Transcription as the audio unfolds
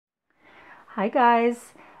Hi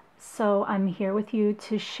guys, so I'm here with you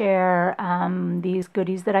to share these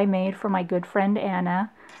goodies that I made for my good friend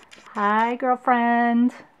Anna. Hi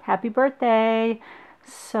girlfriend, happy birthday.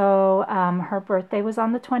 So her birthday was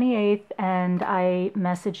on the 28th and I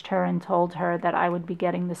messaged her and told her that I would be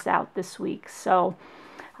getting this out this week. So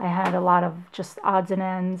I had a lot of just odds and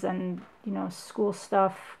ends and school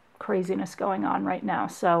stuff, craziness going on right now.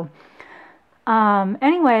 So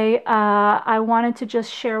anyway, I wanted to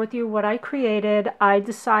just share with you what I created. I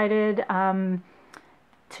decided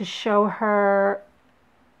to show her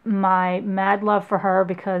my mad love for her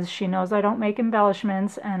because she knows I don't make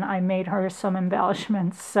embellishments, and I made her some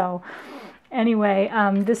embellishments. So anyway,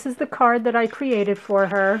 this is the card that I created for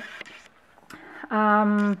her.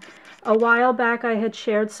 A while back I had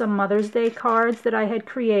shared some Mother's Day cards that I had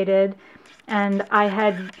created, and I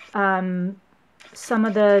had some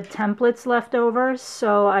of the templates left over,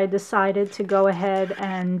 so I decided to go ahead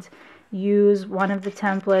and use one of the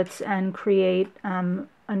templates and create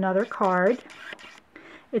another card.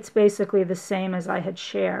 It's basically the same as I had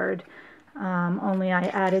shared, only I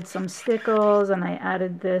added some stickles and I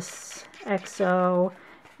added this XO,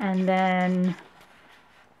 and then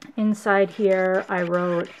inside here I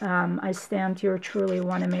wrote, I stamped "You're truly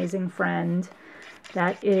one amazing friend."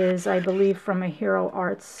 That is, I believe, from a Hero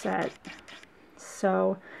Arts set.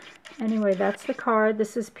 So anyway, that's the card.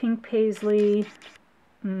 This is pink paisley,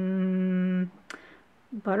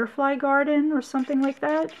 butterfly garden or something like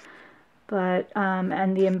that. But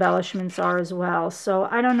and the embellishments are as well. So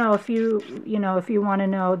I don't know if if you want to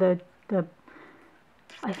know the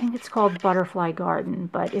I think it's called Butterfly Garden,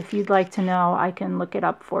 but if you'd like to know, I can look it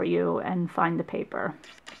up for you and find the paper.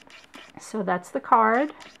 So that's the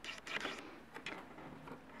card.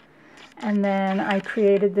 And then I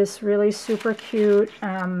created this really super cute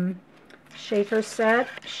shaker set,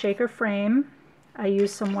 shaker frame. I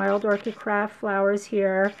used some Wild Orchid Craft flowers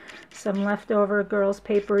here, some leftover Girls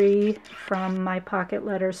Papery from my pocket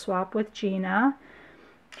letter swap with Gina.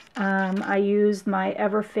 I used my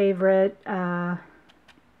ever favorite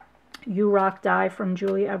You Rock die from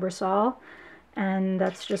Julie Ebersol, and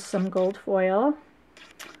that's just some gold foil.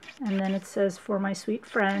 And then it says, "For my sweet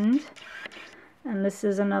friend." And this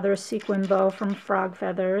is another sequin bow from Frog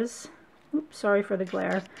Feathers. Oops, sorry for the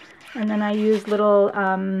glare. And then I used little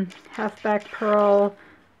halfback pearl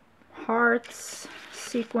hearts,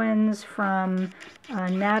 sequins from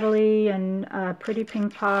Natalie and Pretty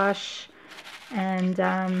Pink Posh. And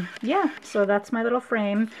yeah, so that's my little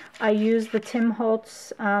frame. I used the Tim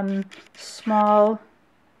Holtz small,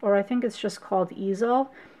 or I think it's just called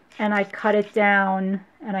easel, and I cut it down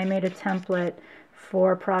and I made a template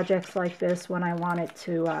for projects like this when I want it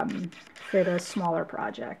to fit a smaller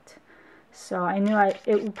project. So I knew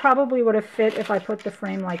it probably would have fit if I put the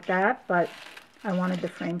frame like that, but I wanted the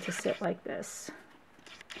frame to sit like this.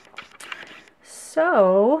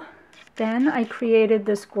 So then I created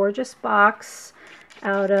this gorgeous box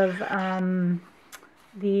out of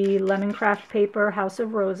the Lemoncraft paper House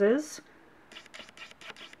of Roses.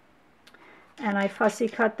 And I fussy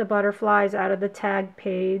cut the butterflies out of the tag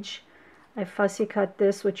page. I fussy cut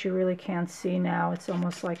this, which you really can't see now. It's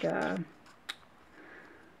almost like a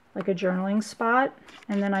journaling spot.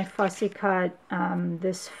 And then I fussy cut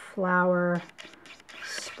this flower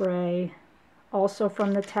spray, also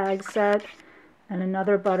from the tag set, and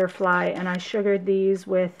another butterfly. And I sugared these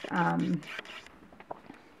with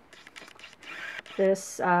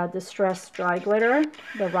this Distressed Dry Glitter,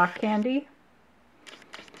 the rock candy.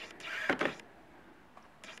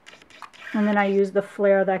 And then I used the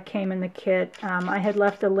flare that came in the kit. I had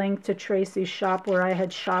left a link to Tracy's shop where I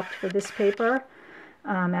had shopped for this paper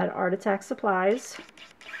at Art Attack Supplies.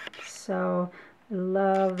 So I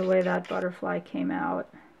love the way that butterfly came out.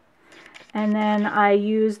 And then I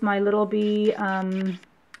used my Little Bee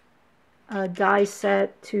die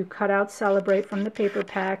set to cut out Celebrate from the paper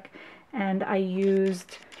pack. And I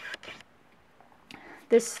used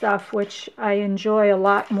this stuff, which I enjoy a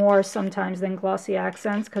lot more sometimes than glossy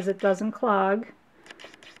accents because it doesn't clog,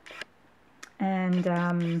 and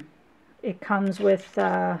it comes with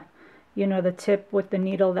the tip with the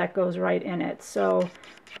needle that goes right in it. So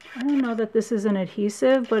I don't know that this is an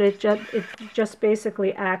adhesive, but it just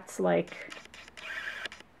basically acts like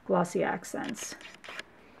glossy accents.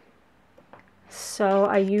 So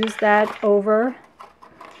I use that over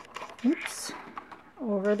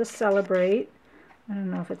the Celebrate. I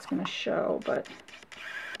don't know if it's going to show, but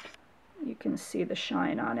you can see the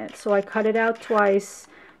shine on it. So I cut it out twice,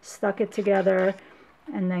 stuck it together,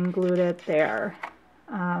 and then glued it there.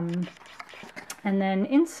 And then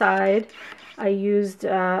inside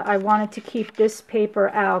I wanted to keep this paper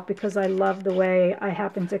out because I love the way I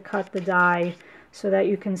happen to cut the die so that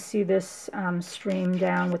you can see this stream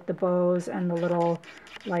down with the bows and the little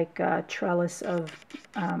like trellis of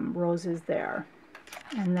roses there.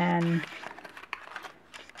 And then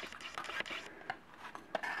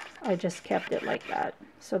I just kept it like that.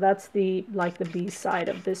 So that's the B side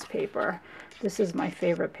of this paper. This is my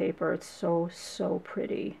favorite paper. It's so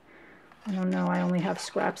pretty. I don't know, I only have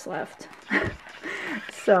scraps left.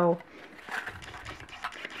 So,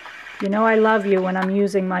 you know I love you when I'm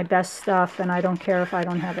using my best stuff and I don't care if I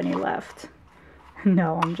don't have any left.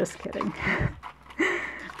 No, I'm just kidding.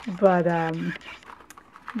 But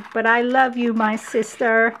I love you, my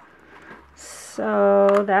sister.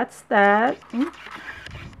 So that's that.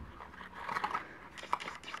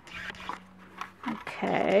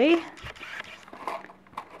 Okay.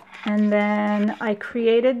 And then I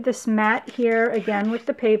created this mat here again with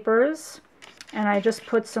the papers, and I just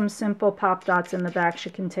put some simple pop dots in the back.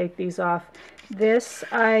 She can take these off. This,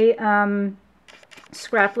 I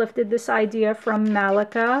scrap lifted this idea from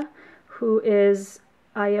Mallika, who is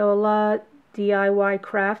Iola DIY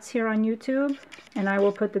Crafts here on YouTube, and I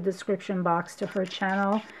will put the description box to her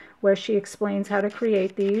channel where she explains how to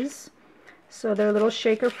create these. So they're little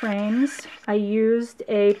shaker frames. I used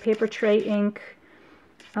a paper tray ink.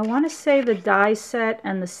 I want to say the die set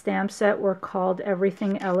and the stamp set were called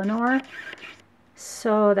Everything Eleanor.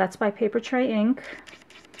 So that's by Paper Tray Inc.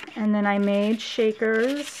 And then I made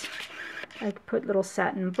shakers. I put little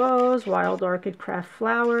satin bows, wild orchid craft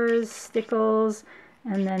flowers, stickles,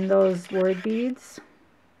 and then those word beads.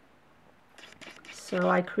 So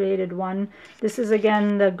I created one. This is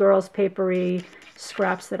again the girls' papery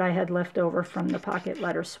scraps that I had left over from the pocket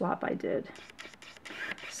letter swap I did.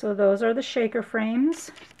 So those are the shaker frames.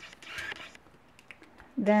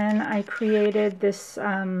 Then I created this,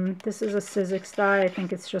 this is a Sizzix die. I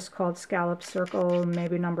think it's just called Scallop Circle,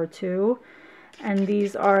 maybe number 2. And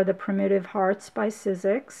these are the Primitive Hearts by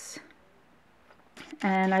Sizzix.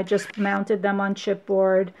 And I just mounted them on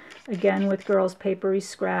chipboard, again with girls' papery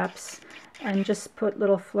scraps, and just put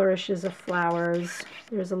little flourishes of flowers.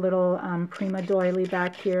 There's a little prima doily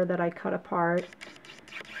back here that I cut apart.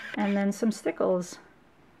 And then some stickles.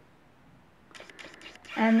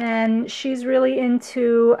 And then she's really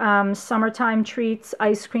into summertime treats,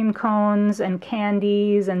 ice cream cones and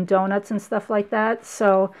candies and donuts and stuff like that.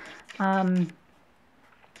 So I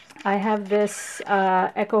have this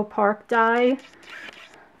Echo Park die,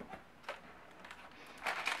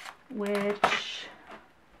 which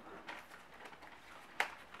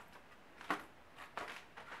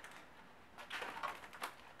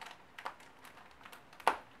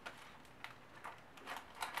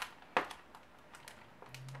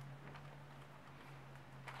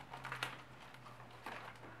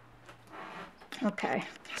okay,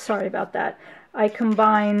 sorry about that. I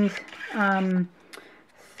combined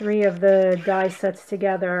 3 of the die sets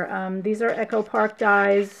together. These are Echo Park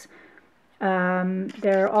dies.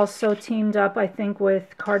 They're also teamed up, I think,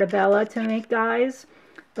 with Cartabella to make dies.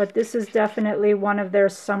 But this is definitely one of their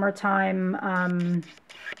summertime.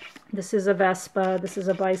 This is a Vespa, this is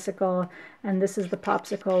a bicycle, and this is the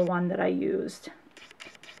popsicle one that I used.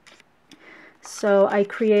 So I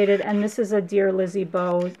created, and this is a Dear Lizzie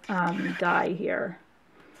bow die here.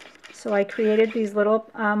 So I created these little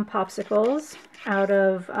popsicles out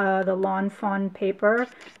of the Lawn Fawn paper,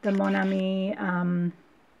 the Mon Ami,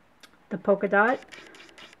 the polka dot.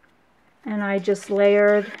 And I just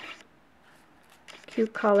layered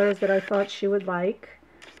cute colors that I thought she would like.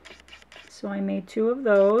 So I made 2 of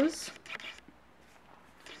those.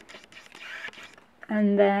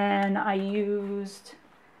 And then I used,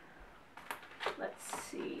 let's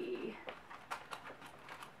see,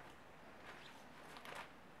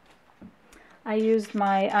 I used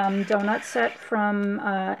my donut set from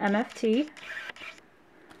MFT,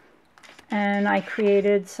 and I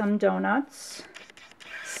created some donuts.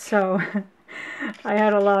 So I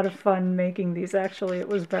had a lot of fun making these, actually. It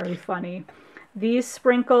was very funny. These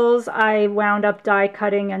sprinkles I wound up die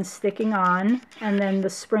cutting and sticking on, and then the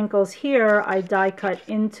sprinkles here I die cut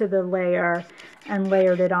into the layer and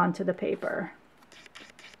layered it onto the paper.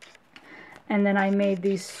 And then I made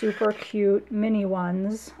these super cute mini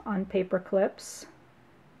ones on paper clips.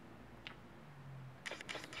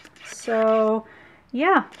 So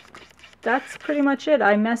yeah, that's pretty much it.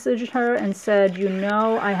 I messaged her and said, you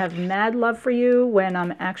know, I have mad love for you when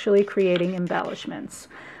I'm actually creating embellishments.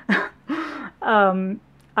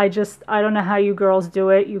 I don't know how you girls do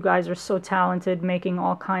it. You guys are so talented making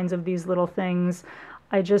all kinds of these little things.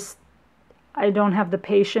 I don't have the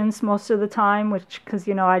patience most of the time, which, because,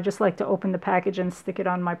 you know, I just like to open the package and stick it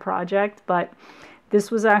on my project. But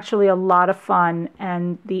this was actually a lot of fun,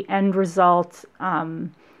 and the end result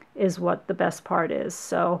is what the best part is.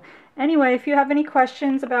 So anyway, if you have any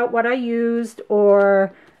questions about what I used,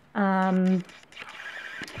 or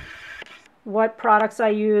what products I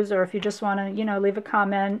use, or if you just want to, you know, leave a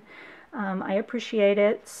comment, I appreciate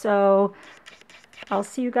it. So I'll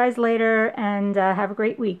see you guys later, and have a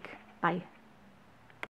great week. Bye.